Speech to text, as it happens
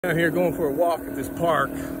Out here going for a walk at this park.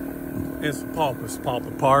 It's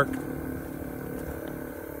Spalpa Park.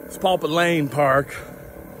 Spalpa Lane Park.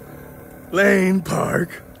 Lane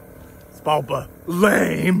Park. Spalpa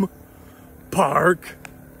Lane Park.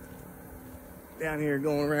 Down here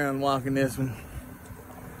going around walking this one.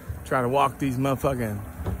 Try to walk these motherfucking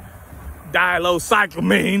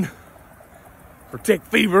dilocyclamine for tick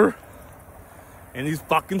fever and these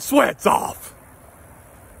fucking sweats off.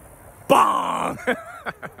 Bong!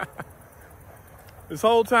 This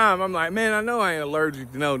whole time I'm like, man, I know I ain't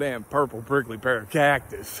allergic to no damn purple prickly pear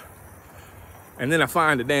cactus. And then I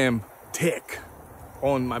find a damn tick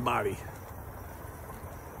on my body.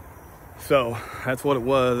 So that's what it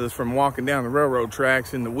was. It's from walking down the railroad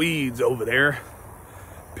tracks in the weeds over there.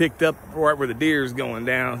 Picked up right where the deer's going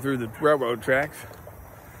down through the railroad tracks.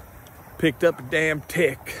 Picked up a damn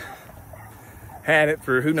tick. Had it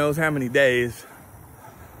for who knows how many days.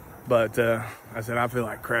 But I said, I feel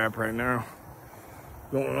like crap right now.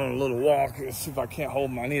 Going on a little walk, see if I can't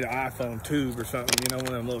hold my, I need an iPhone tube or something, you know, one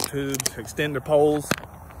of them little tubes, extender poles.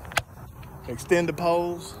 Extender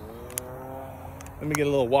poles. Let me get a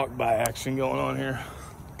little walk by action going on here.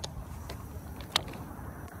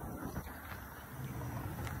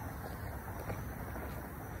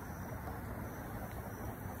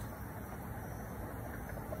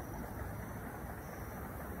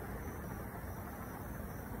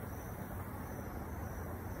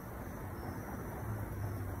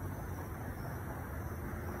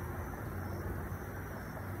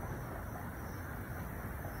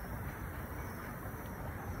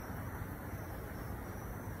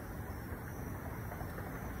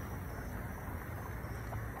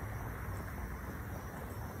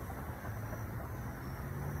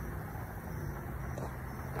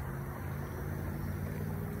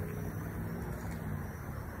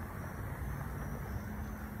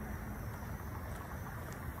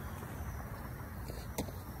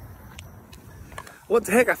 What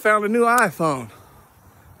the heck? I found a new iPhone.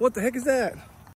 What the heck is that?